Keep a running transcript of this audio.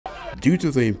Due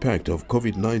to the impact of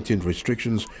COVID-19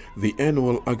 restrictions, the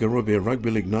annual Agarobe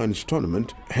Rugby League Nines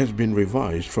Tournament has been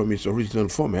revised from its original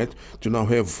format to now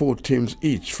have 4 teams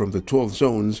each from the 12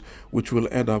 zones, which will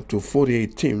add up to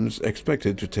 48 teams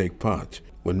expected to take part.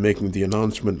 When making the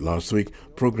announcement last week,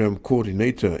 Program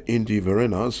Coordinator Indy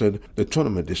Verena said the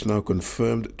tournament is now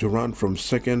confirmed to run from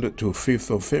 2nd to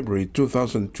 5th of February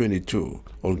 2022.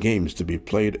 All games to be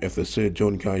played at the Sir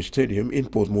John Guise Stadium in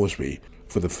Port Moresby.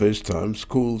 For the first time,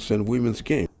 schools and women's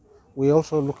games. We're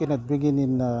also looking at bringing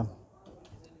in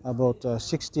about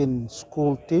 16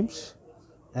 school teams,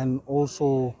 and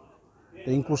also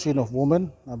the inclusion of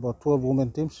women, about 12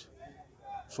 women teams.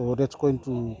 So that's going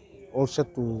to all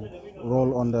set to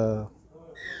roll on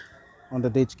the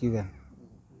dates given.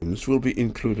 Games will be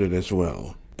included as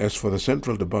well. As for the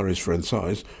Central Dabaris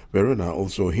franchise, Verena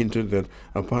also hinted that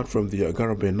apart from the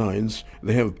Agarobe Nines,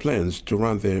 they have plans to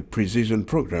run their pre-season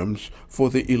programs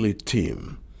for the elite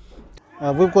team.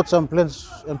 We've got some plans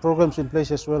and programs in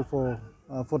place as well for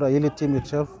the elite team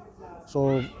itself.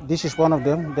 So this is one of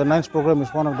them. The Nines program is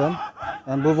one of them,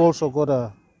 and we've also got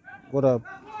a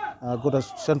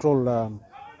central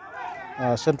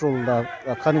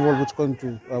carnival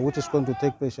which is going to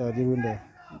take place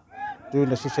during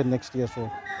the season next year. So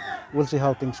we'll see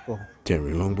how things go.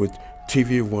 Terry Long with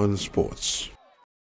TVWAN Sports.